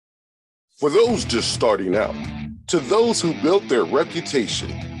For those just starting out, to those who built their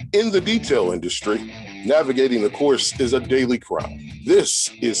reputation in the detail industry, navigating the course is a daily grind. This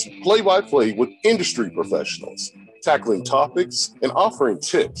is Play-by-Play with industry professionals, tackling topics and offering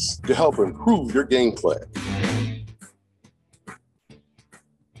tips to help improve your game plan.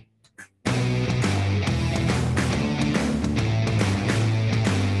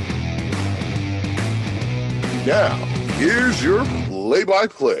 Now, here's your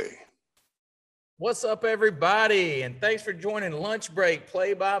Play-by-Play. What's up, everybody? And thanks for joining Lunch Break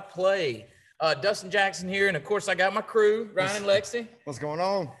Play-by-Play. Dustin Jackson here, and of course, I got my crew, Ryan and Lexi. What's going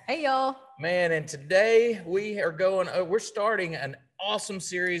on? Hey, y'all. Man, and today we're starting an awesome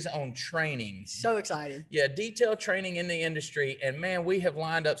series on training. So excited. Yeah, detailed training in the industry. And man, we have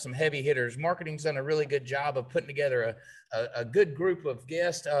lined up some heavy hitters. Marketing's done a really good job of putting together a good group of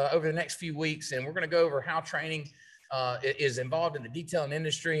guests over the next few weeks. And we're going to go over how training is involved in the detailing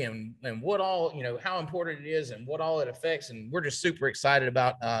industry and what all, how important it is and what all it affects. And we're just super excited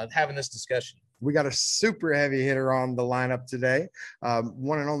about having this discussion. We got a super heavy hitter on the lineup today.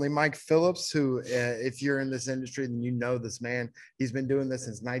 One and only Mike Phillips, who, if you're in this industry, then you know this man. He's been doing this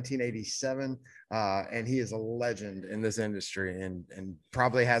since 1987, and he is a legend in this industry and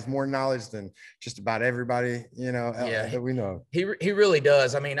probably has more knowledge than just about everybody, that we know. He really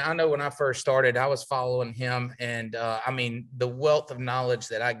does. I mean, I know when I first started, I was following him, and the wealth of knowledge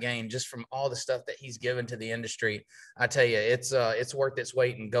that I gained just from all the stuff that he's given to the industry, I tell you, it's worth its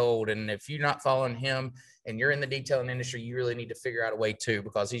weight in gold. And if you're not following him and you're in the detailing industry, you really need to figure out a way too,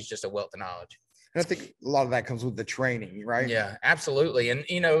 because he's just a wealth of knowledge. And I think a lot of that comes with the training, right? Yeah, absolutely. And,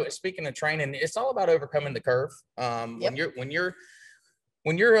 speaking of training, it's all about overcoming the curve. When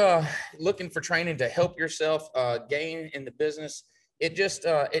you're looking for training to help yourself gain in the business, it just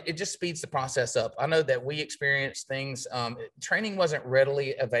speeds the process up. I know that we experienced things. Training wasn't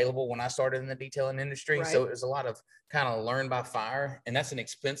readily available when I started in the detailing industry. Right. So it was a lot of kind of learn by fire, and that's an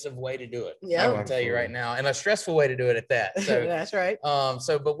expensive way to do it. Yeah, I can tell you right now, and a stressful way to do it at that. So that's right.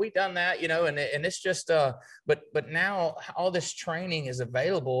 But we've done that, and it's just, but now all this training is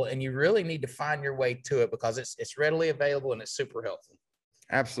available, and you really need to find your way to it because it's readily available and it's super helpful.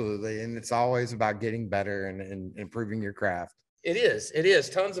 Absolutely. And it's always about getting better and improving your craft. It is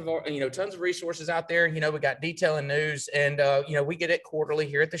tons of resources out there. We got Detailing News, and we get it quarterly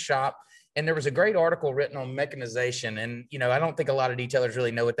here at the shop. And there was a great article written on mechanization, and I don't think a lot of detailers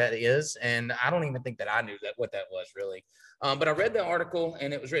really know what that is, and I don't even think that I knew what that was really. But I read the article,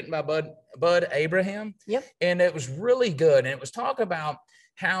 and it was written by Bud Abraham. Yep. And it was really good, and it was talking about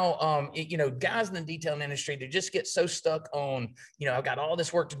how guys in the detailing industry, they just get so stuck on, I've got all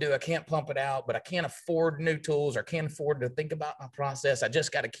this work to do, I can't pump it out, but I can't afford new tools or can't afford to think about my process. I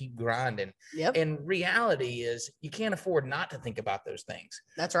just got to keep grinding. Yep. And reality is you can't afford not to think about those things.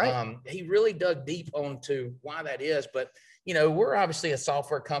 That's right. He really dug deep onto why that is, but we're obviously a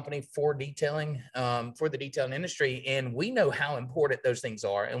software company for detailing, for the detailing industry, and we know how important those things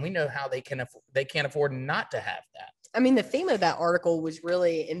are, and we know how they can't afford not to have that. I mean, the theme of that article was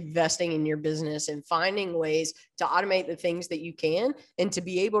really investing in your business and finding ways to automate the things that you can and to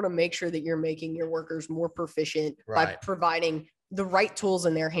be able to make sure that you're making your workers more proficient by providing the right tools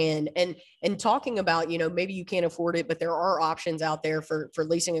in their hand and talking about, maybe you can't afford it, but there are options out there for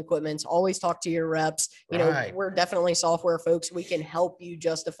leasing equipment. Always talk to your reps. We're definitely software folks. We can help you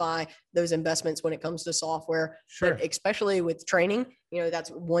justify those investments when it comes to software, sure. But especially with training, that's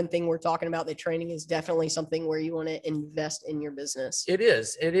one thing we're talking about. That training is definitely something where you want to invest in your business. It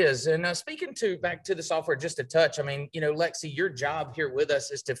is. And speaking back to the software, just a touch, I mean, Lexi, your job here with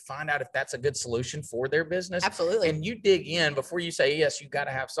us is to find out if that's a good solution for their business. Absolutely. And you dig in before you say, yes, you got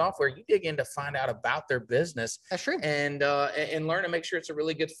to have software. You dig in to find out about their business. That's true. And learn to make sure it's a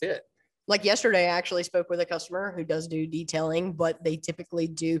really good fit. Like yesterday, I actually spoke with a customer who does do detailing, but they typically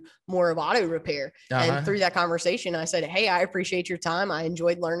do more of auto repair. Uh-huh. And through that conversation, I said, hey, I appreciate your time. I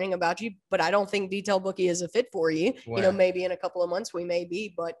enjoyed learning about you, but I don't think Detail Bookie is a fit for you. Wow. Maybe in a couple of months we may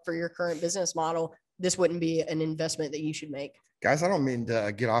be, but for your current business model, this wouldn't be an investment that you should make. Guys, I don't mean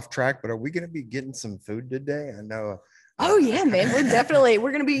to get off track, but are we going to be getting some food today? I know. Oh yeah, man.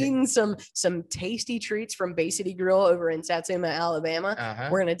 We're going to be eating some tasty treats from Bay City Grill over in Satsuma, Alabama. Uh-huh.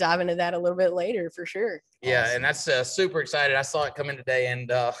 We're going to dive into that a little bit later for sure. Yeah. Awesome. And that's super excited. I saw it come in today.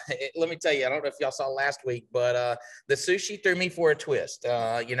 And let me tell you, I don't know if y'all saw last week, but the sushi threw me for a twist,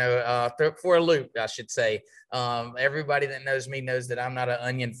 for a loop, I should say. Everybody that knows me knows that I'm not an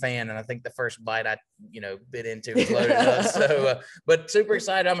onion fan. And I think the first bite I, bit into was loaded up. So, but super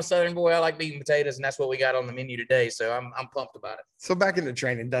excited. I'm a Southern boy. I like eating potatoes, and that's what we got on the menu today. So I'm pumped about it. So back into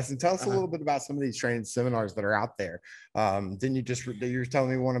training, Dustin, tell us a little bit about some of these training seminars that are out there. Didn't you were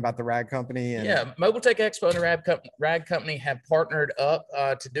telling me one about the RAG company? And yeah, Mobile Tech Expo and the RAG company have partnered up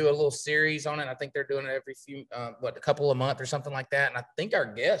to do a little series on it. I think they're doing it every few, a couple of months or something like that. And I think our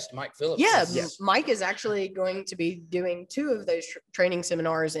guest, Mike Phillips. Yeah, Mike is actually going to be doing 2 of those training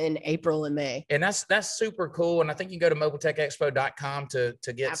seminars in April and May. And that's super cool. And I think you can go to mobiletechexpo.com to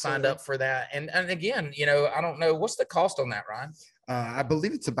get signed up for that. And again, I don't know, what's the cost on that, Ryan? I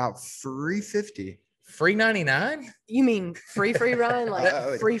believe it's about $350. $3.99? You mean free, Ryan?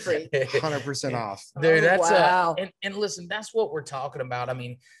 Like free. 100% off. Dude, that's wow. And listen, that's what we're talking about. I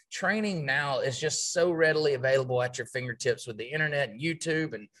mean, training now is just so readily available at your fingertips with the internet and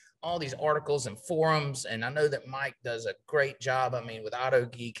YouTube and all these articles and forums. And I know that Mike does a great job. I mean, with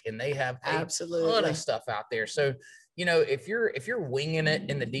AutoGeek, and they have a ton of stuff out there. So, if you're winging it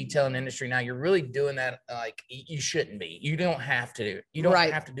in the detailing industry now, you're really doing that like you shouldn't be. You don't have to do. You don't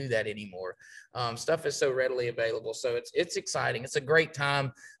have to do that anymore. Stuff is so readily available. So it's exciting. It's a great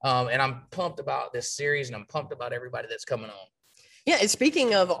time. And I'm pumped about this series, and I'm pumped about everybody that's coming on. Yeah, and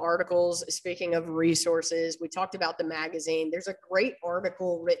speaking of articles, speaking of resources, we talked about the magazine. There's a great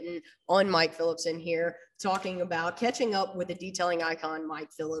article written on Mike Phillips in here talking about catching up with the detailing icon,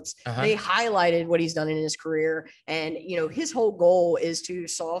 Mike Phillips. They highlighted what he's done in his career. And, his whole goal is to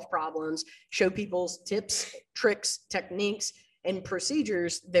solve problems, show people's tips, tricks, techniques, and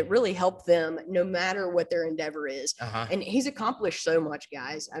procedures that really help them no matter what their endeavor is. And he's accomplished so much,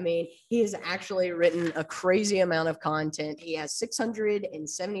 guys. I mean, he has actually written a crazy amount of content. He has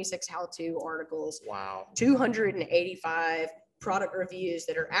 676 how-to articles. Wow. 285 product reviews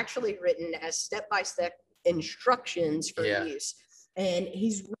that are actually written as step-by-step instructions for use. And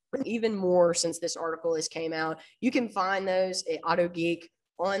he's written even more since this article has came out. You can find those at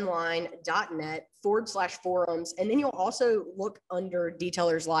autogeekonline.net/forums. And then you'll also look under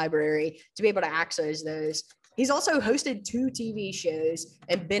Detailer's Library to be able to access those. He's also hosted 2 TV shows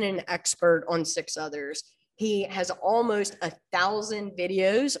and been an expert on 6 others. He has almost 1,000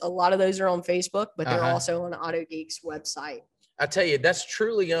 videos. A lot of those are on Facebook, but they're also on AutoGeek's website. I tell you, that's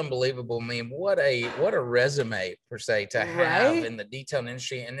truly unbelievable. I mean, what a resume per se to have in the detailing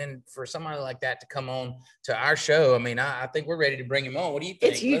industry. And then for somebody like that to come on to our show, I mean, I think we're ready to bring him on. What do you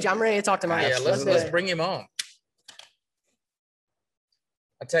think? It's huge. I'm ready to talk to Mike. Yeah, let's bring him on.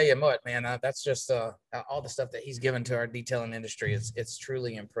 I tell you what, man, that's just all the stuff that he's given to our detailing industry. It's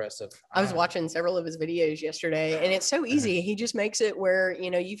truly impressive. I was watching several of his videos yesterday, and it's so easy. He just makes it where,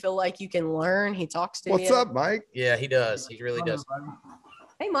 you feel like you can learn. He talks to you. What's up, Mike? Yeah, he does. He really does.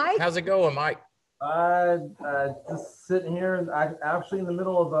 Hey, Mike. How's it going, Mike? Just sitting here. I'm actually in the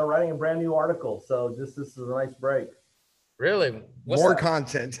middle of writing a brand new article. So this is a nice break. Really? More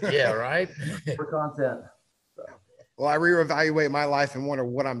content. Yeah, right? More content. Well, I reevaluate my life and wonder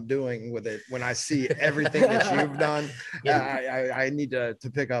what I'm doing with it when I see everything that you've done. I need to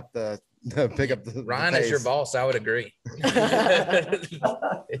pick up the Ryan is your boss. I would agree.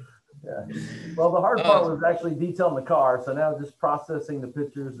 Yeah. Well, the hard part was actually detailing the car. So now just processing the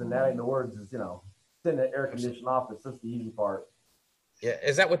pictures and adding the words is, sitting in an air conditioned office. That's the easy part. Yeah.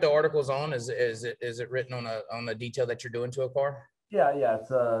 Is that what the article's on? Is it written on a detail that you're doing to a car? Yeah.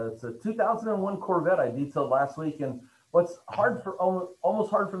 It's a 2001 Corvette I detailed last week. And what's almost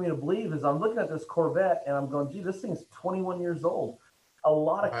hard for me to believe is I'm looking at this Corvette and I'm going, gee, this thing's 21 years old. A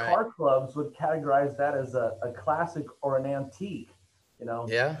lot of car clubs would categorize that as a classic or an antique,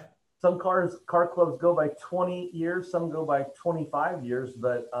 Yeah. Some car clubs go by 20 years, some go by 25 years,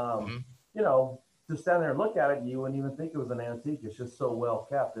 but to stand there and look at it, you wouldn't even think it was an antique. It's just so well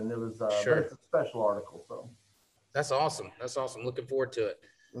kept, and it was but it's a special article. So that's awesome. Looking forward to it.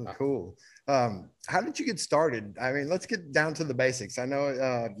 Cool. How did you get started? I mean, let's get down to the basics. I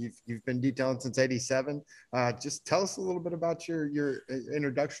know you've been detailing since '87. Just tell us a little bit about your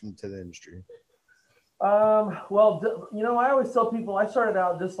introduction to the industry. Well, I always tell people I started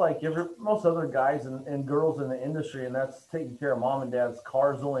out just like most other guys and girls in the industry, and that's taking care of mom and dad's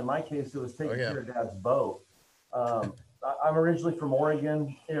cars. Only in my case, it was taking care of dad's boat. I'm originally from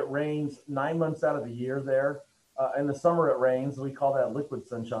Oregon. It rains 9 months out of the year there. In the summer it rains. We call that liquid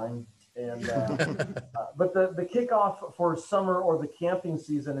sunshine. And but the kickoff for summer or the camping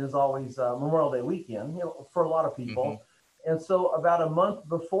season is always Memorial Day weekend, for a lot of people. Mm-hmm. And so about a month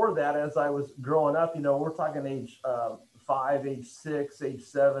before that, as I was growing up, we're talking age 5, age 6, age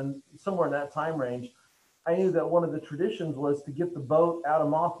 7, somewhere in that time range. I knew that one of the traditions was to get the boat out of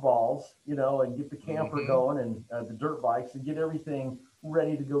mothballs, and get the camper going and the dirt bikes and get everything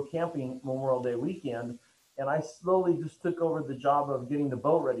ready to go camping Memorial Day weekend. And I slowly just took over the job of getting the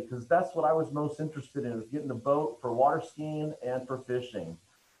boat ready, because that's what I was most interested in, was getting the boat for water skiing and for fishing.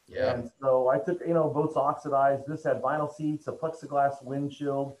 Yeah. And so I took, boats oxidized. This had vinyl seats, a plexiglass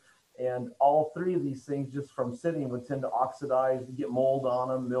windshield, and all three of these things just from sitting would tend to oxidize, get mold on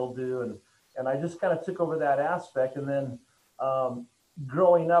them, mildew. And I just kind of took over that aspect. And then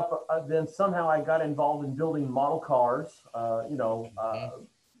growing up, then somehow I got involved in building model cars,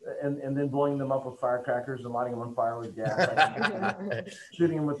 and then blowing them up with firecrackers and lighting them on fire with gas,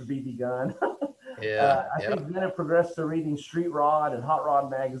 shooting them with the BB gun. I think then it progressed to reading Street Rod and Hot Rod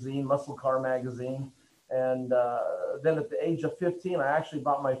magazine, Muscle Car magazine. And then at the age of 15, I actually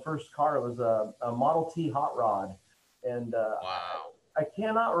bought my first car. It was a Model T Hot Rod. And wow. I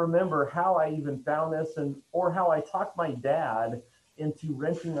cannot remember how I even found this or how I talked my dad into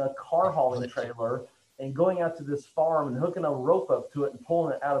renting a car hauling trailer and going out to this farm and hooking a rope up to it and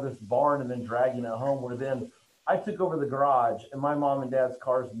pulling it out of this barn and then dragging it home, where then I took over the garage, and my mom and dad's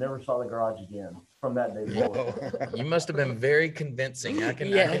cars never saw the garage again from that day forward. You must have been very convincing. I can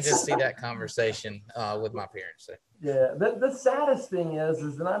just see that conversation with my parents. Yeah, the saddest thing is,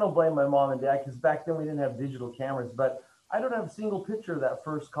 and I don't blame my mom and dad, because back then we didn't have digital cameras, but I don't have a single picture of that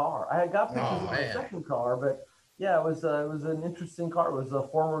first car. I had got pictures of my second car, but yeah, it was an interesting car. It was a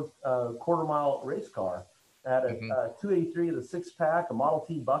former quarter-mile race car. It had a 283 with a 6-pack, a Model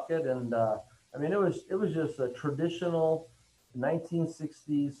T bucket, and it was just a traditional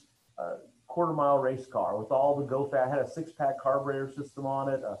 1960s quarter-mile race car with all the go-fast. It had a 6-pack carburetor system on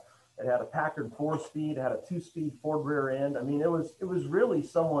it. It had a Packard 4-speed. It had a 2-speed Ford rear end. It was really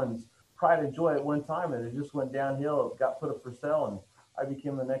someone's pride and joy at one time, and it just went downhill. It got put up for sale, and I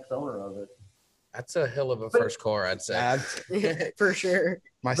became the next owner of it. That's a hell of a first car, I'd say. For sure.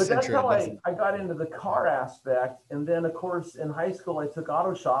 But that's how I got into the car aspect. And then, of course, in high school, I took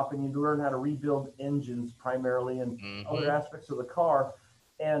auto shop, and you learn how to rebuild engines primarily and other aspects of the car.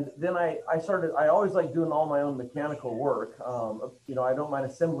 And then I always like doing all my own mechanical work. I don't mind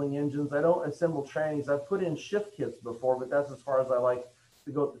assembling engines. I don't assemble trannies. I've put in shift kits before, but that's as far as I like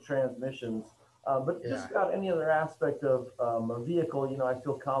to go with the transmissions. But just about any other aspect of a vehicle, I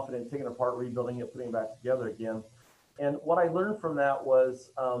feel confident taking it apart, rebuilding it, putting it back together again. And what I learned from that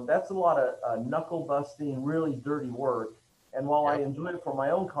was that's a lot of knuckle busting, really dirty work. And while I enjoy it for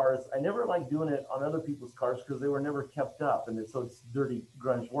my own cars, I never liked doing it on other people's cars because they were never kept up. And so it's dirty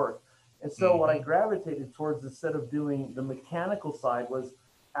grunge work. And so what I gravitated towards, instead of doing the mechanical side, was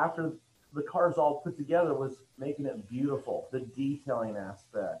after the cars all put together, was making it beautiful, the detailing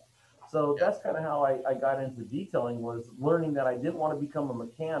aspect. So that's kind of how I got into detailing, was learning that I didn't want to become a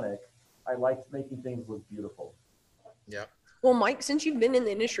mechanic. I liked making things look beautiful. Yeah. Well, Mike, since you've been in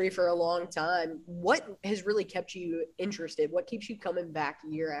the industry for a long time, what has really kept you interested? What keeps you coming back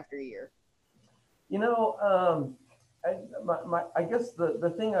year after year? I guess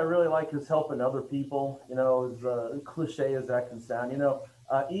the thing I really like is helping other people, as cliche as that can sound.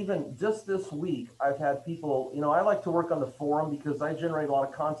 Even just this week, I've had people, I like to work on the forum because I generate a lot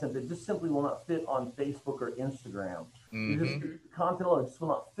of content that just simply will not fit on Facebook or Instagram. Content just will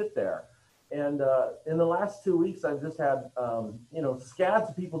not fit there. And in the last 2 weeks, I've just had, scads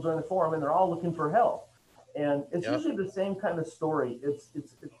of people join the forum, and they're all looking for help. And it's usually the same kind of story. It's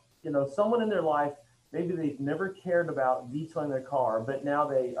someone in their life, maybe they've never cared about detailing their car, but now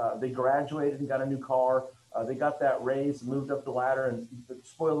they graduated and got a new car. They got that raise, moved up the ladder, and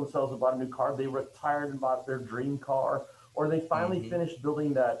spoiled themselves and bought a new car. They retired and bought their dream car, or they finally finished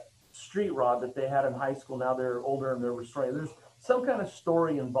building that street rod that they had in high school. Now they're older and they're restoring. There's some kind of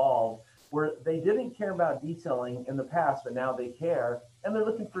story involved where they didn't care about detailing in the past, but now they care, and they're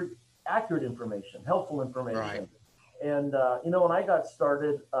looking for accurate information, helpful information. Right. And when I got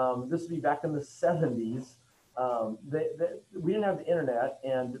started, this would be back in the 70s. We didn't have the internet,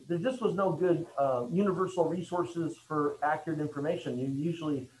 and there just was no good universal resources for accurate information. You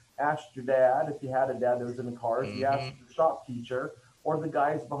usually asked your dad, if you had a dad that was in the cars, you asked your shop teacher, or the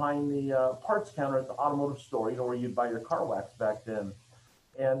guys behind the parts counter at the automotive store, where you'd buy your car wax back then.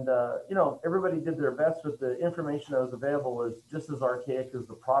 And, everybody did their best, but the information that was available was just as archaic as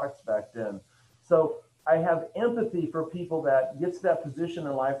the products back then. So I have empathy for people that get to that position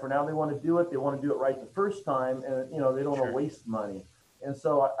in life where now they want to do it. They want to do it right the first time, and, they don't want to waste money. And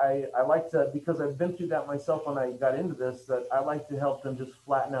so I like to, because I've been through that myself when I got into this, that I like to help them just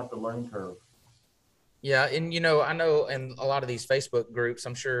flatten out the learning curve. Yeah. And, I know in a lot of these Facebook groups,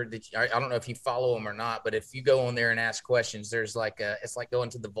 I'm sure that I don't know if you follow them or not, but if you go on there and ask questions, there's it's like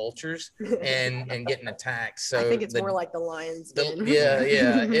going to the vultures and getting attacked. So I think it's more like the lion's den. Yeah.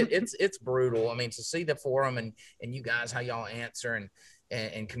 It's brutal. To see the forum and you guys, how y'all answer,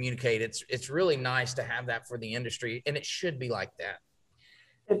 and communicate. It's really nice to have that for the industry, and it should be like that.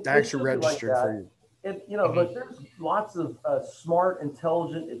 It actually registered for you. Look, there's lots of smart,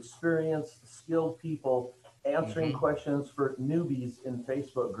 intelligent, experienced, skilled people answering questions for newbies in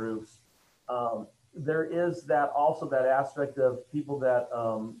Facebook groups. There is that aspect of people that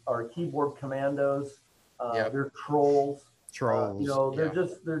are keyboard commandos. They're trolls.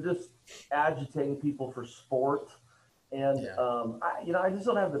 They're just agitating people for sport. And I just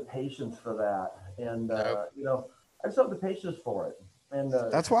don't have the patience for that. And I just don't have the patience for it. And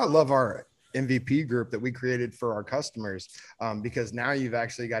that's why I love our MVP group that we created for our customers, because now you've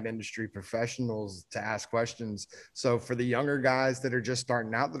actually got industry professionals to ask questions. So for the younger guys that are just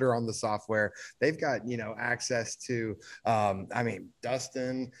starting out that are on the software, they've got, access to,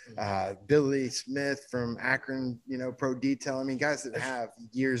 Dustin, Billy Smith from Akron, Pro Detail. Guys that have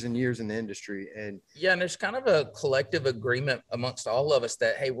years and years in the industry. And there's kind of a collective agreement amongst all of us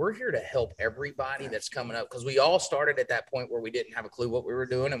that, hey, we're here to help everybody that's coming up, because we all started at that point where we didn't have a clue what we were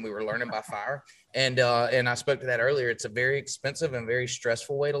doing and we were learning by fire. And I spoke to that earlier. It's a very expensive and very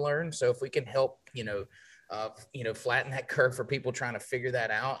stressful way to learn. So if we can help, flatten that curve for people trying to figure that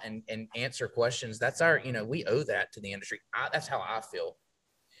out and answer questions, that's our, we owe that to the industry. That's how I feel.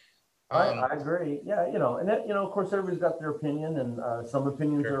 I agree. Yeah. And that, of course, everybody's got their opinion, and some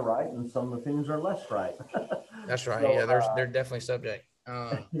opinions are right and some opinions are less right. That's right. So, they're definitely subject.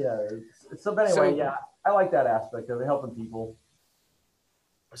 But anyway, I like that aspect of it, helping people.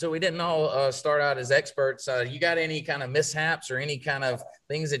 So we didn't all start out as experts. You got any kind of mishaps or any kind of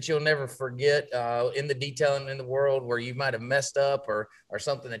things that you'll never forget in the detailing in the world where you might have messed up or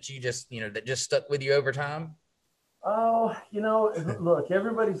something that you just, that just stuck with you over time? Oh, look,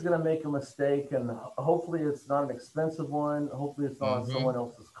 everybody's going to make a mistake, and hopefully it's not an expensive one. Hopefully it's not on someone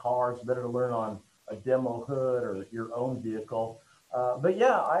else's car. It's better to learn on a demo hood or your own vehicle. But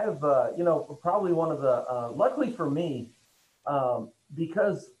yeah, I have, probably one of the, luckily for me,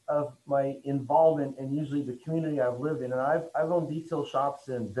 because of my involvement in usually the community I've lived in, and I've owned detail shops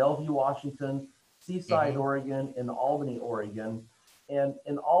in Bellevue, Washington, Seaside, Oregon, and Albany, Oregon, and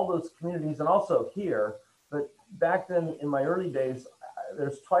in all those communities, and also here. But back then in my early days,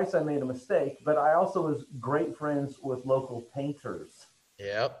 there's twice I made a mistake, but I also was great friends with local painters.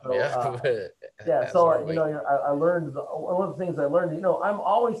 Yep. So, I learned one of the things I learned, I'm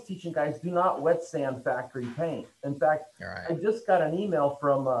always teaching guys, do not wet sand factory paint. In fact, I just got an email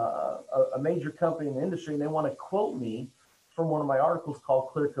from a major company in the industry, and they want to quote me from one of my articles called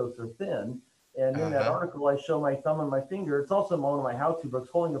Clear Coats Are Thin. And in that article, I show my thumb and my finger. It's also in one of my how-to books,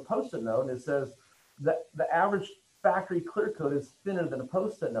 holding a Post-it note. And it says that the average factory clear coat is thinner than a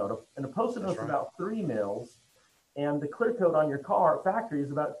Post-it note. And a Post-it note is about 3 mils. And the clear coat on your car factory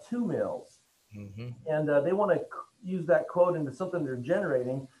is about 2 mils. And they want to use that quote into something they're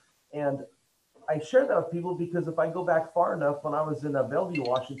generating. And I share that with people because if I go back far enough, when I was in Bellevue,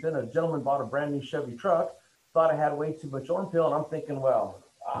 Washington, a gentleman bought a brand new Chevy truck, thought I had way too much oil peel. And I'm thinking, well,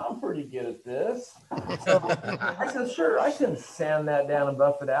 I'm pretty good at this. So I said, sure, I can sand that down and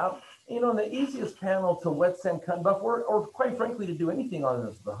buff it out. And the easiest panel to wet sand, cut and buff, or quite frankly, to do anything on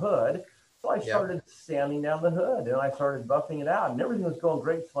is the hood. So I started sanding down the hood, and I started buffing it out, and everything was going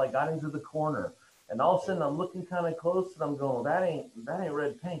great until I got into the corner. And all of a sudden, I'm looking kind of close, and I'm going, that ain't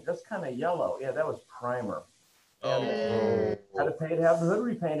red paint. That's kind of yellow. Yeah, that was primer. And I had to pay to have the hood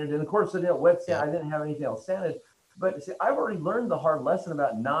repainted. And of course, I didn't wet sand. I didn't have anything else sanded. But see, I've already learned the hard lesson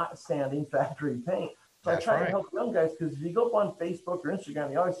about not sanding factory paint. So I try to help young guys, because if you go up on Facebook or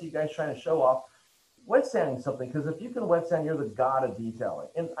Instagram, you always see guys trying to show off wet sanding something, because if you can wet sand, you're the god of detailing.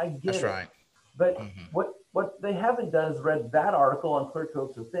 And I get it. But what they haven't done is read that article on Clear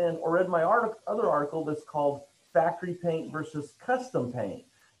Coats Are Thin, or read my other article that's called Factory Paint versus Custom Paint.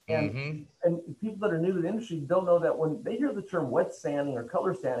 And people that are new to the industry don't know that when they hear the term wet sanding or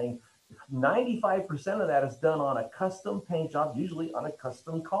color sanding, 95% of that is done on a custom paint job, usually on a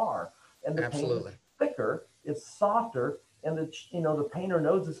custom car. And the paint is thicker, it's softer, and the painter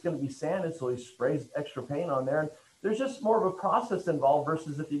knows it's going to be sanded, so he sprays extra paint on there. And there's just more of a process involved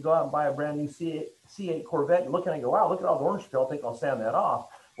versus if you go out and buy a brand new C8 Corvette, you look at it and go, wow, look at all the orange peel, I think I'll sand that off.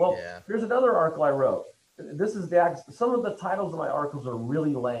 Well, here's another article I wrote. This is some of the titles of my articles are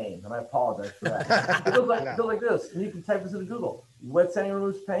really lame, and I apologize for that. It goes like this, and you can type this into Google. Wet sanding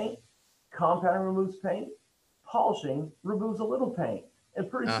removes paint, compounding removes paint, polishing removes a little paint. And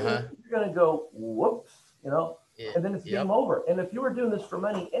pretty soon you're going to go, whoops, and then it's game over. And if you were doing this for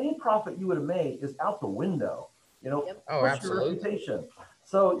money, any profit you would have made is out the window. What's your reputation?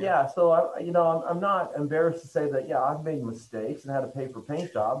 So I'm not embarrassed to say that I've made mistakes and had to pay for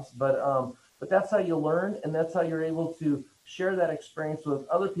paint jobs, but that's how you learn, and that's how you're able to share that experience with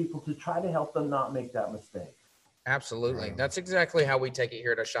other people to try to help them not make that mistake. Absolutely. That's exactly how we take it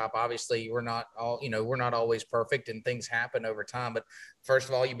here at our shop. Obviously, we're not always perfect, and things happen over time. But first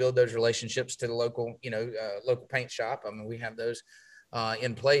of all, you build those relationships to the local, local paint shop. I mean, we have those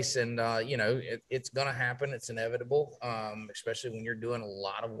in place, and it's going to happen. It's inevitable, especially when you're doing a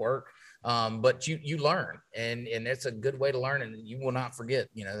lot of work. But you learn, and it's a good way to learn, and you will not forget.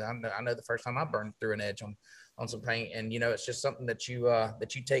 I know the first time I burned through an edge on some paint, and it's just something that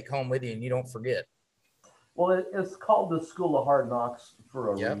you take home with you and you don't forget. Well, it's called the School of Hard Knocks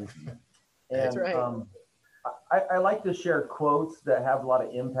for a reason. And that's right. I like to share quotes that have a lot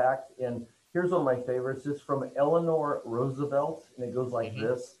of impact. And here's one of my favorites. It's from Eleanor Roosevelt. And it goes like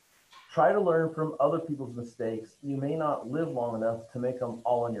this: try to learn from other people's mistakes. You may not live long enough to make them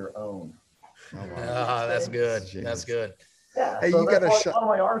all on your own. That's good. That's good. Yeah. Hey, so that's why a lot of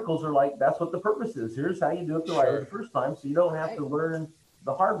my articles are like, that's what the purpose is. Here's how you do it the right way the first time. So you don't have to learn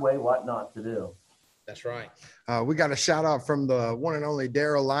the hard way what not to do. That's right. We got a shout out from the one and only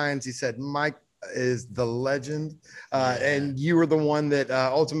Daryl Lyons. He said, Mike is the legend. And you were the one that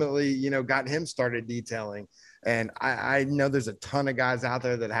ultimately, got him started detailing. And I know there's a ton of guys out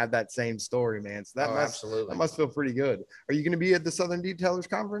there that have that same story, man. So that must feel pretty good. Are you going to be at the Southern Detailers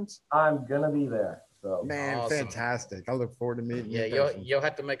Conference? I'm going to be there. So man, awesome. Fantastic. I look forward to meeting you. Yeah, you'll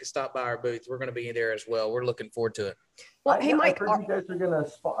have to make a stop by our booth. We're going to be there as well. We're looking forward to it. Well, hey, Mike, I heard you guys are going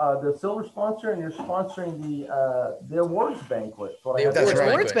to the silver sponsor, and you're sponsoring the awards banquet. The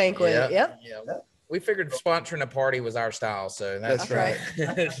awards banquet. Yep. We figured sponsoring a party was our style, so that's right.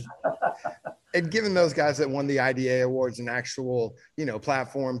 And giving those guys that won the IDA awards an actual,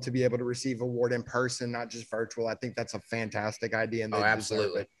 platform to be able to receive award in person, not just virtual, I think that's a fantastic idea. And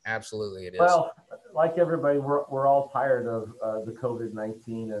absolutely it is. Well, like everybody, we're all tired of the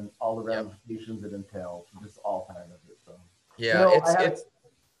COVID-19 and all the ramifications it entails. We're just all tired of it. So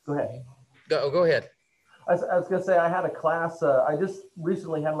go ahead. Go ahead. I was going to say, I had a class. I just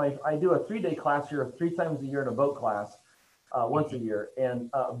recently had I do a 3-day class here 3 times a year in a boat class. Once a year,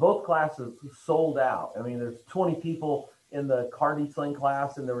 and both classes sold out. I mean, there's 20 people in the car detailing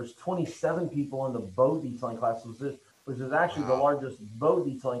class, and there was 27 people in the boat detailing class, which is actually the largest boat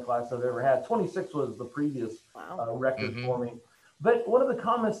detailing class I've ever had. 26 was the previous record for me. But one of the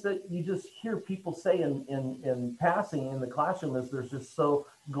comments that you just hear people say in passing in the classroom is they're just so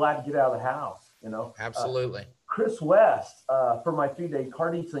glad to get out of the house. Absolutely. Chris West, for my 3-day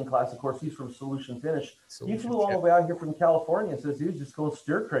car detailing class, of course, he's from Solution Finish. He flew all the way out here from California and says he was just going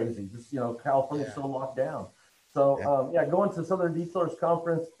stir crazy. Just, California's so locked down. So, going to Southern Detailers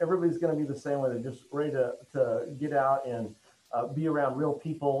Conference, everybody's going to be the same way. They're just ready to get out and be around real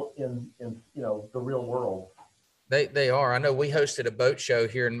people in the real world. They are. I know we hosted a boat show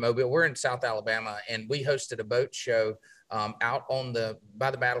here in Mobile. We're in South Alabama, and we hosted a boat show out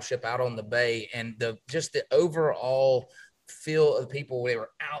by the battleship out on the bay, and the overall feel of the people, they were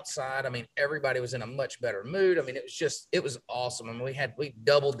outside. I mean, everybody was in a much better mood. I mean, it was awesome. I mean, we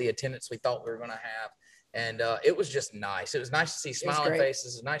doubled the attendance we thought we were going to have. And it was just nice. It was nice to see smiling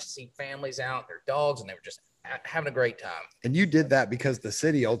faces. It was nice to see families out, their dogs, and they were just having a great time. And you did that because the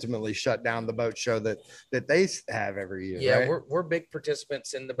city ultimately shut down the boat show that they have every year. Yeah, right? we're big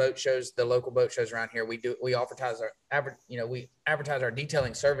participants in the boat shows, the local boat shows around here. We advertise our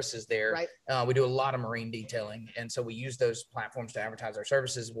detailing services there. Right. We do a lot of marine detailing, and so we use those platforms to advertise our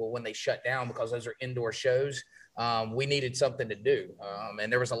services. Well, when they shut down, because those are indoor shows, we needed something to do.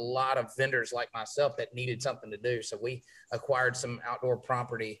 And there was a lot of vendors like myself that needed something to do. So we acquired some outdoor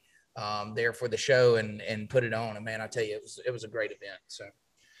property there for the show and put it on. And man, I tell you, it was a great event. So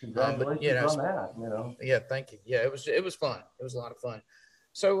congratulations on that, Yeah, thank you. Yeah, it was fun. It was a lot of fun.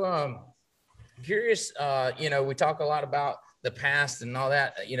 So curious, we talk a lot about the past and all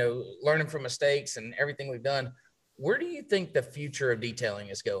that, learning from mistakes and everything we've done. Where do you think the future of detailing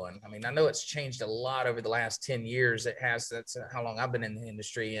is going? I mean, I know it's changed a lot over the last 10 years. It has. That's how long I've been in the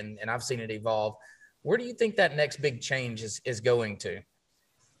industry, and I've seen it evolve. Where do you think that next big change is going to?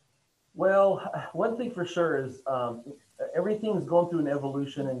 Well, one thing for sure is everything's going through an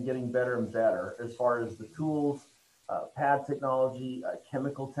evolution and getting better and better as far as the tools, pad technology,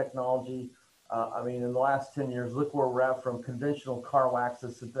 chemical technology. I mean, in the last 10 years, look where we're at, from conventional car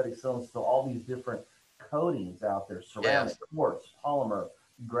waxes, synthetic sealants, to all these different coatings out there: ceramic, quartz, polymer,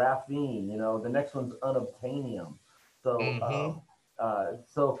 graphene. The next one's unobtainium. So,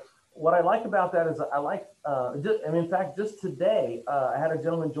 so what I like about that is in fact, just today, I had a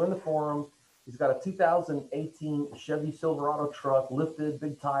gentleman join the forum. He's got a 2018 Chevy Silverado truck, lifted,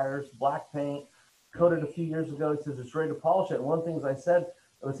 big tires, black paint, coated a few years ago. He says it's ready to polish it. And one of the things I said,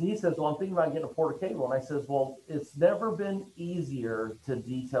 He says, well, I'm thinking about getting a Porter Cable. And I says, well, it's never been easier to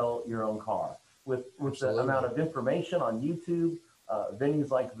detail your own car with the amount of information on YouTube,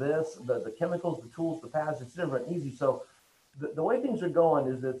 venues like this, the chemicals, the tools, the pads. It's never been easy. So the way things are going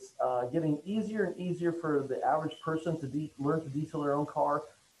is it's getting easier and easier for the average person to learn to detail their own car.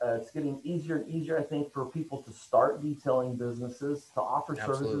 It's getting easier and easier, I think, for people to start detailing businesses, to offer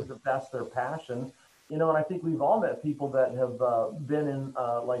services if that's their passion. You know, and I think we've all met people that have been in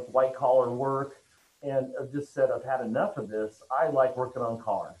like white collar work and have just said, I've had enough of this. I like working on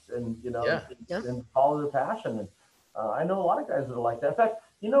cars, and, you know, and follow their passion. And I know a lot of guys that are like that. In fact,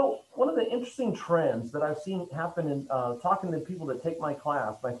 you know, one of the interesting trends that I've seen happen in talking to people that take my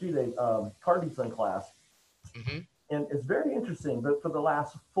class, my 3-day car detailing class, and it's very interesting, but for the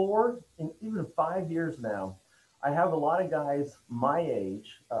last 4 and even 5 years now, I have a lot of guys my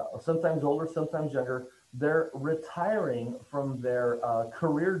age, sometimes older, sometimes younger. They're retiring from their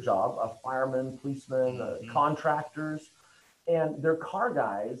career job, firemen, policemen, contractors, and they're car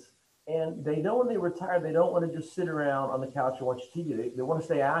guys. And they know when they retire, they don't want to just sit around on the couch and watch TV. They want to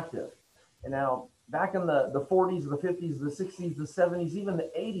stay active. And now, back in the 40s, the 50s, the 60s, the 70s, even the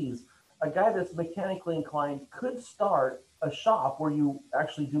 80s, a guy that's mechanically inclined could start a shop where you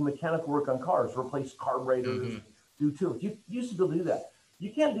actually do mechanical work on cars, replace carburetors, do tools. You used to be able to do that.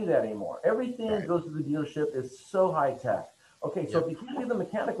 You can't do that anymore. Everything that goes to the dealership is so high tech. Okay, so if you can't do the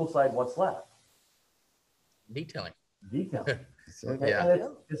mechanical side, what's left? Detailing. Okay? And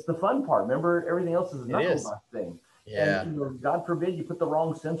it's the fun part. Remember, everything else is a knuckle thing. Yeah. And, you know, God forbid you put the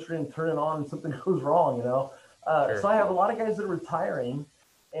wrong sensor in, turn it on, and something goes wrong, you know. So I have a lot of guys that are retiring,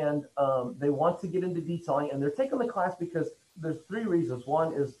 and they want to get into detailing, and they're taking the class because there's 3 reasons.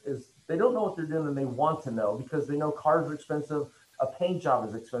 One is they don't know what they're doing, and they want to know because they know cars are expensive, a paint job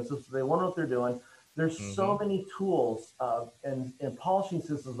is expensive, so they want to know what they're doing. There's so many tools and polishing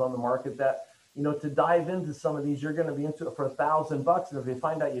systems on the market that, you know, to dive into some of these, you're going to be into it for $1,000, and if they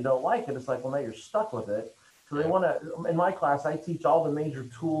find out you don't like it, it's like, well, now you're stuck with it. So they want to. In my class, I teach all the major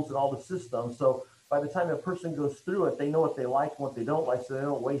tools and all the systems. So by the time a person goes through it, they know what they like and what they don't like, so they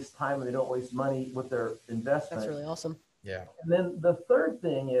don't waste time and they don't waste money with their investment. That's really awesome. Yeah. And then the third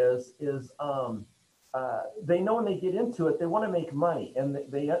thing is they know when they get into it, they want to make money, and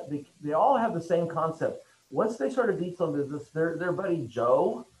they all have the same concept. Once they start a detailing business, their buddy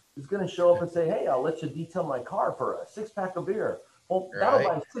Joe is going to show up and say, "Hey, I'll let you detail my car for a 6-pack of beer." Well, that'll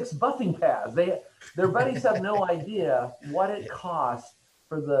buy 6 buffing pads. Their buddies have no idea what it costs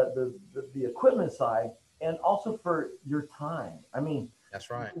for the equipment side, and also for your time. I mean, that's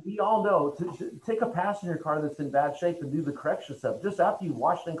right. We all know to take a passenger car that's in bad shape and do the correction stuff just after you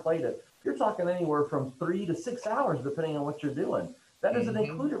washed and clayed it, you're talking anywhere from 3 to 6 hours, depending on what you're doing. That doesn't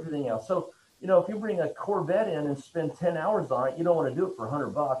include everything else. So, you know, if you bring a Corvette in and spend 10 hours on it, you don't want to do it for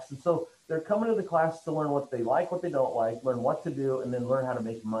 $100. And so they're coming to the class to learn what they like, what they don't like, learn what to do, and then learn how to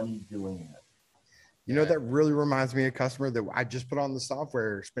make money doing it. You know, that really reminds me of a customer that I just put on the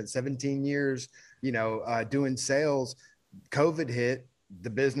software, spent 17 years, you know, doing sales. COVID hit, the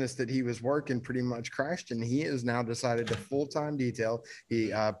business that he was working pretty much crashed, and he has now decided to full-time detail.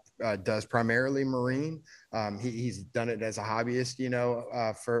 He does primarily marine. He's done it as a hobbyist, you know,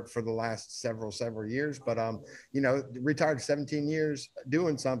 for the last several years, but you know, retired 17 years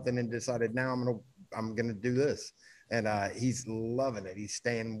doing something and decided now I'm gonna do this. And he's loving it. He's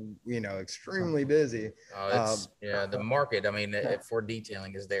staying, you know, extremely busy. Oh, it's the market, I mean, for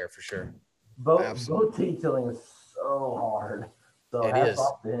detailing is there for sure. Boat detailing is so hard. So hats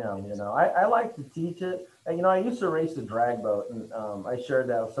off to him. You know, I like to teach it. And, you know, I used to race a drag boat, and I shared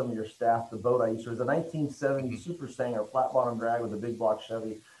that with some of your staff. The boat I used to was a 1970 Super Stanger flat bottom drag with a big block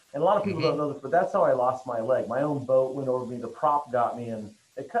Chevy. And a lot of people don't know this, but that's how I lost my leg. My own boat went over me. The prop got me, and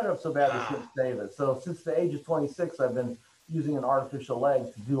it cut it up so bad they couldn't save it. So since the age of 26, I've been using an artificial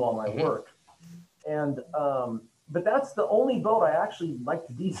leg to do all my work. And but that's the only boat I actually like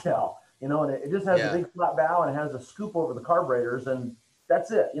to detail. You know, and it just has a big flat bow, and it has a scoop over the carburetors, and that's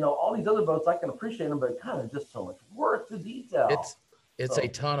it. You know, all these other boats, I can appreciate them, but kind of just so much work to detail. It's a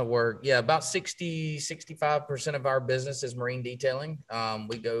ton of work. Yeah, about 65% of our business is marine detailing.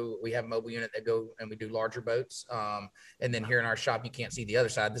 We have a mobile unit that go and we do larger boats. And then here in our shop, you can't see the other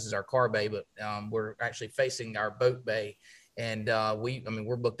side. This is our car bay, but we're actually facing our boat bay. And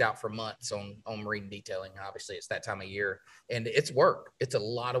we're booked out for months on marine detailing. Obviously, it's that time of year, and it's work. It's a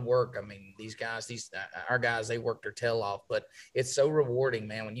lot of work. I mean, our guys, they work their tail off, but it's so rewarding,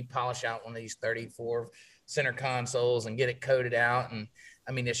 man, when you polish out one of these 34 center consoles and get it coated out. And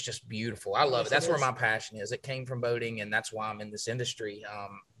I mean, it's just beautiful. I love it. That's where my passion is. It came from boating, and that's why I'm in this industry.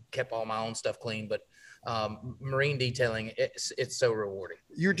 Kept all my own stuff clean, but marine detailing, it's so rewarding.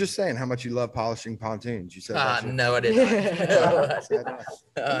 You were just saying how much you love polishing pontoons. You said that. No, I didn't.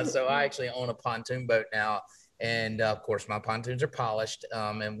 So I actually own a pontoon boat now. And of course, my pontoons are polished,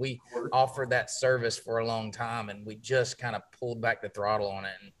 and we offered that service for a long time, and we just kind of pulled back the throttle on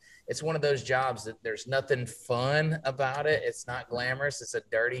it. And it's one of those jobs that there's nothing fun about it. It's not glamorous. It's a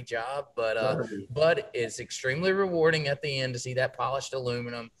dirty job, but it's extremely rewarding at the end to see that polished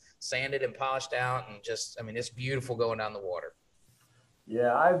aluminum sanded and polished out, and just, I mean, it's beautiful going down the water.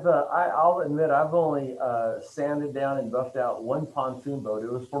 Yeah, I'll admit I've only sanded down and buffed out one pontoon boat.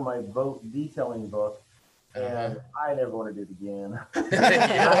 It was for my boat detailing book. And I never want to do it again.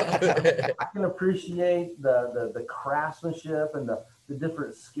 I can appreciate the craftsmanship and the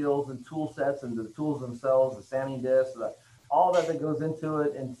different skills and tool sets and the tools themselves, the sanding discs, all that goes into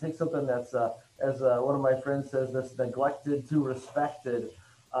it, and take something that's, as one of my friends says, that's neglected to respected.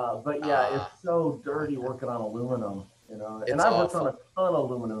 But yeah, it's so dirty working on aluminum, you know. And I've worked on a ton of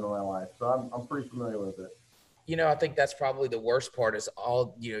aluminum in my life, so I'm pretty familiar with it. You know, I think that's probably the worst part is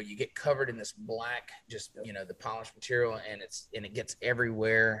all, you know, you get covered in this black, just, you know, the polished material, and it gets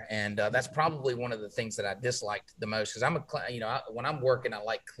everywhere. And that's probably one of the things that I disliked the most, because when I'm working, I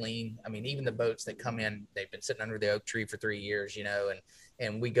like clean. I mean, even the boats that come in, they've been sitting under the oak tree for 3 years, you know,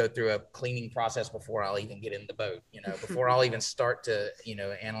 and we go through a cleaning process before I'll even get in the boat, you know, before I'll even start to, you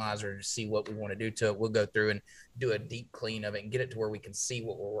know, analyze or see what we want to do to it. We'll go through and do a deep clean of it and get it to where we can see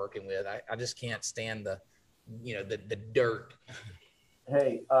what we're working with. I just can't stand the dirt.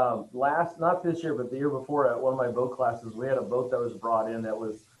 Hey, not this year, but the year before, at one of my boat classes, we had a boat that was brought in that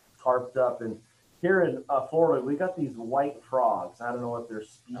was tarped up. And here in Florida, we got these white frogs. I don't know what their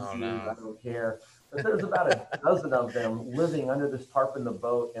species. Oh, no. I don't care. But there's about a dozen of them living under this tarp in the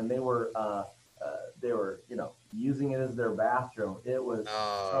boat, and they were, you know, using it as their bathroom. It was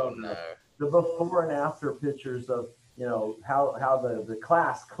the before and after pictures of, you know, how the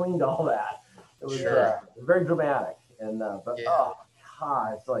class cleaned all that. It was very dramatic, and oh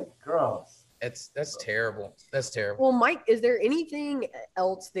God, it's like gross. That's terrible. That's terrible. Well, Mike, is there anything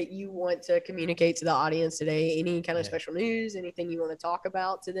else that you want to communicate to the audience today? Any kind of special news? Anything you want to talk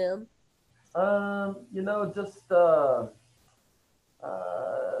about to them? You know, just I'm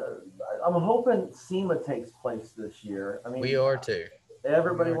hoping SEMA takes place this year. I mean, we are too.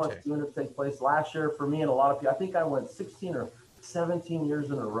 Everybody wants SEMA to take place. Last year, for me and a lot of people, I think I went 16 or 17 years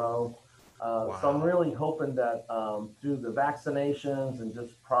in a row. Wow. So I'm really hoping that through the vaccinations and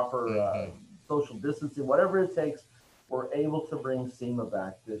just proper social distancing, whatever it takes, we're able to bring SEMA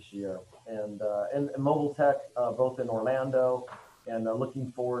back this year. And Mobile Tech, both in Orlando, and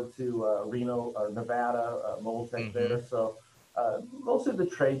looking forward to Reno or Nevada, Mobile Tech there. So mostly the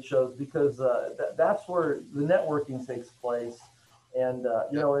trade shows, because that's where the networking takes place. And,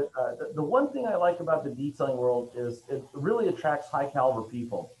 you know, the one thing I like about the detailing world is it really attracts high caliber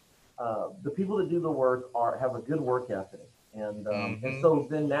people. The people that do the work have a good work ethic. And so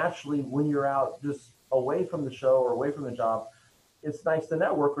then naturally, when you're out just away from the show or away from the job, it's nice to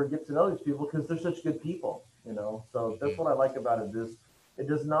network or get to know these people because they're such good people, you know. So that's what I like about it. It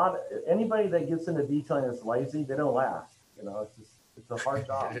does not, anybody that gets into detailing is lazy, they don't last. You know, it's a hard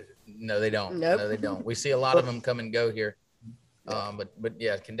job. No, they don't. Nope. No, they don't. We see a lot of them come and go here. But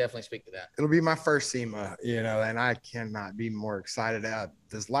yeah, can definitely speak to that. It'll be my first SEMA, you know, and I cannot be more excited.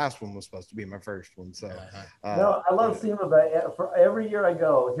 This last one was supposed to be my first one, so. No, I love SEMA, but for every year I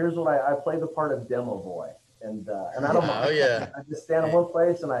go, here's what I play the part of demo boy, and I don't mind. Oh yeah. I just stand in one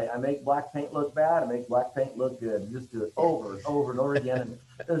place and I make black paint look bad, I make black paint look good, and just do it over and over and over again. And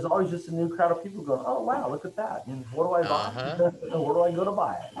there's always just a new crowd of people going, oh wow, look at that! And what do I buy? Where do I go to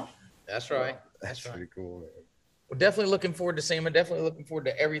buy it? That's right. That's pretty cool. We're definitely looking forward to SEMA. Definitely looking forward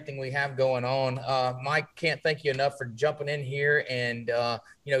to everything we have going on. Mike, can't thank you enough for jumping in here and,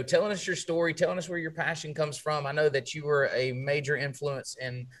 you know, telling us your story, telling us where your passion comes from. I know that you were a major influence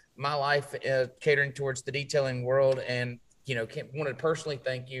in my life, catering towards the detailing world. And, you know, want to personally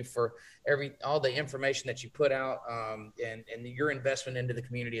thank you for all the information that you put out, and your investment into the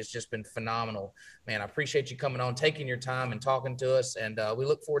community has just been phenomenal, man. I appreciate you coming on, taking your time and talking to us. And we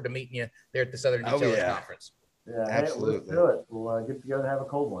look forward to meeting you there at the Southern Detailers Conference. Yeah, absolutely. Hey, let's do it. We'll get together and have a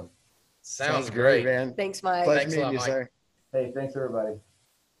cold one. Sounds great, man. Thanks, Mike. Pleasure Thanks meeting a lot, you, Mike. sir. Hey, thanks everybody.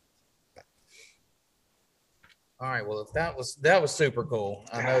 All right. Well, if that was super cool.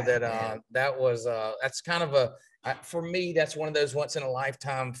 I know that that's kind of for me, that's one of those once in a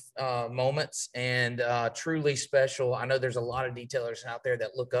lifetime moments, and truly special. I know there's a lot of detailers out there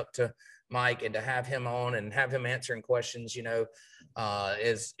that look up to Mike, and to have him on and have him answering questions, you know,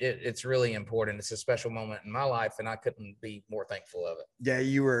 it's really important. It's a special moment in my life, and I couldn't be more thankful of it. Yeah,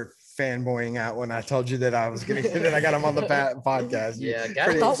 you were fanboying out when I told you that I was gonna that I got him on the podcast. Yeah,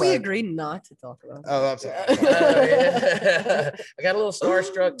 I thought we agreed not to talk about. Oh, I'm sorry. Yeah. I got a little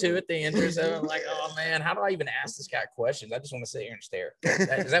starstruck too at the end, so I'm like, oh man, how do I even ask this guy questions? I just want to sit here and stare.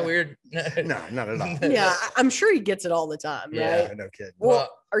 Is that weird? No, not at all. Yeah, I'm sure he gets it all the time, Yeah, right? No kidding. Well,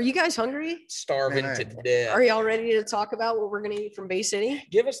 are you guys hungry? Starving to death. Are y'all ready to talk about what we're gonna eat from Bay City?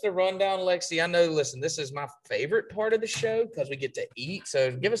 Give us the rundown, Lexi. I know, listen, this is my favorite part of the show because we get to eat. So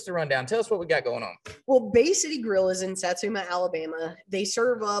give us the rundown. Tell us what we got going on. Well, Bay City Grill is in Satsuma, Alabama. They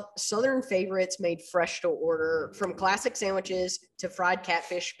serve up Southern favorites made fresh to order, from classic sandwiches to fried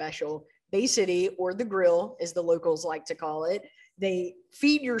catfish special. Bay City, or the grill, as the locals like to call it. They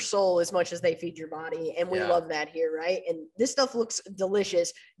feed your soul as much as they feed your body. And we love that here, right? And this stuff looks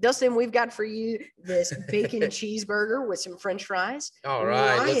delicious. Dustin, we've got for you this bacon cheeseburger with some French fries. All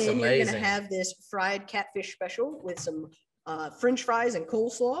right. Ryan, Looks amazing. you're going to have this fried catfish special with some French fries and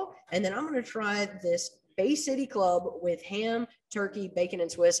coleslaw. And then I'm going to try this Bay City Club with ham, turkey, bacon,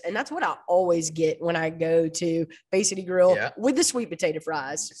 and Swiss. And that's what I always get when I go to Bay City Grill with the sweet potato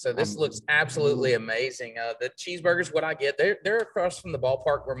fries. So this looks absolutely amazing. The cheeseburgers, what I get, they're across from the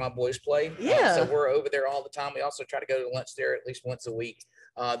ballpark where my boys play. Yeah. So we're over there all the time. We also try to go to lunch there at least once a week.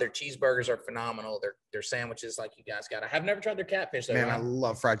 Their cheeseburgers are phenomenal. Their sandwiches, like you guys got. I have never tried their catfish though. Man, right? I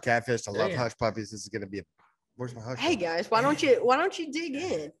love fried catfish. I love hush puppies. This is gonna be a where's my hush? Hey guys, why don't you dig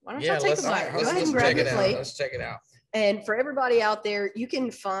in? Why don't y'all take a bite? Go ahead and grab your plate. Let's check it out. And for everybody out there, you can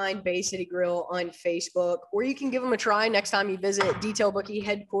find Bay City Grill on Facebook, or you can give them a try next time you visit Detail Bookie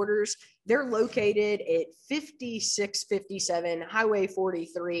headquarters. They're located at 5657 Highway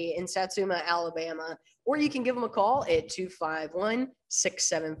 43 in Satsuma, Alabama. Or you can give them a call at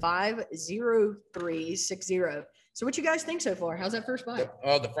 251-675-0360. So what you guys think so far? How's that first bite?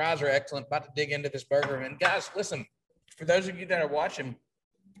 Oh, the fries are excellent. About to dig into this burger. And guys, listen, for those of you that are watching,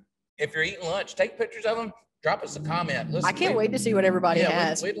 if you're eating lunch, take pictures of them. Drop us a comment. Listen, I can't wait to see what everybody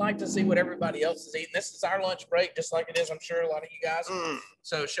has. We'd like to see what everybody else is eating. This is our lunch break, just like it is, I'm sure, a lot of you guys.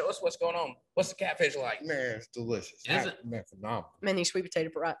 So show us what's going on. What's the catfish like? Man, it's delicious. Is it? Man, phenomenal. Man, these sweet potato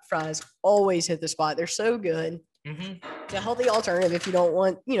fries always hit the spot. They're so good. Mm-hmm. It's a healthy alternative if you don't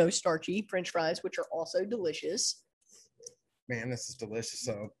want, starchy French fries, which are also delicious. Man, this is delicious.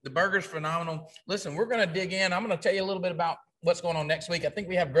 So the burger's phenomenal. Listen, we're going to dig in. I'm going to tell you a little bit about what's going on next week. I think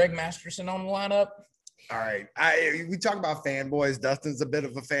we have Greg Masterson on the lineup. All right. We talk about fanboys. Dustin's a bit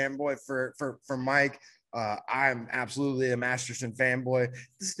of a fanboy for Mike. I'm absolutely a Masterson fanboy.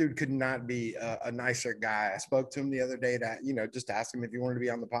 This dude could not be a nicer guy. I spoke to him the other day to, just ask him if he wanted to be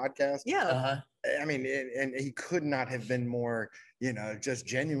on the podcast. Yeah. Uh-huh. I mean, and he could not have been more, just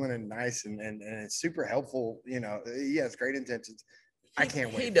genuine and nice and super helpful. He has great intentions. I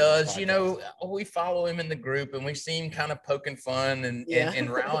can't wait. He does. We follow him in the group and we see him kind of poking fun and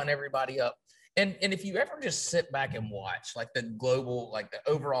rallying everybody up. And if you ever just sit back and watch like the global, like the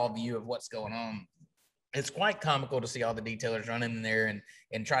overall view of what's going on, it's quite comical to see all the detailers running in there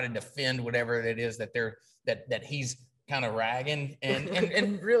and try to defend whatever it is that that he's kind of ragging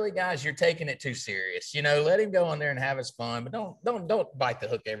and really, guys, you're taking it too serious. Let him go on there and have his fun, but don't bite the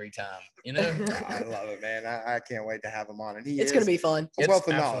hook every time. I love it, man. I can't wait to have him on. And it's going to be fun. A wealth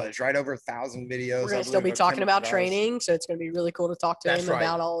of knowledge, right? Over 1,000 videos. We're going to still be talking about training, so it's going to be really cool to talk to him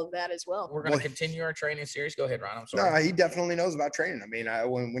about all of that as well. We're going to continue our training series. Go ahead, Ryan. I'm sorry. No, he definitely knows about training. I mean,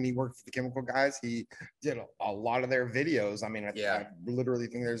 when he worked for the chemical guys, he did a lot of their videos. I mean, I literally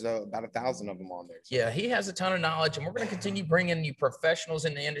think there's about 1,000 of them on there. So. Yeah, he has a ton of knowledge, and we're going to continue bringing you professionals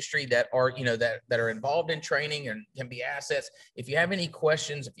in the industry that are, that are involved in training and can be assets. If you have any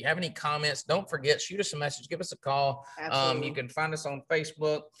questions, if you have any comments, don't forget, shoot us a message, give us a call. You can find us on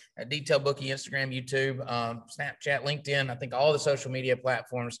Facebook at Detail Bookie, Instagram, YouTube, Snapchat, LinkedIn. I think all the social media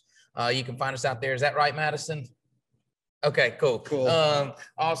platforms. You can find us out there. Is that right, Madison? Okay, cool.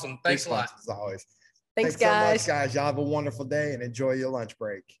 Awesome. Thanks a lot. As always. Thanks guys. So much, guys. Y'all have a wonderful day and enjoy your lunch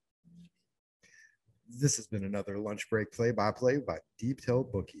break. This has been another lunch break play-by-play by Detail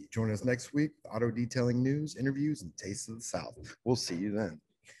Bookie. Join us next week with auto detailing news, interviews, and Taste of the South. We'll see you then.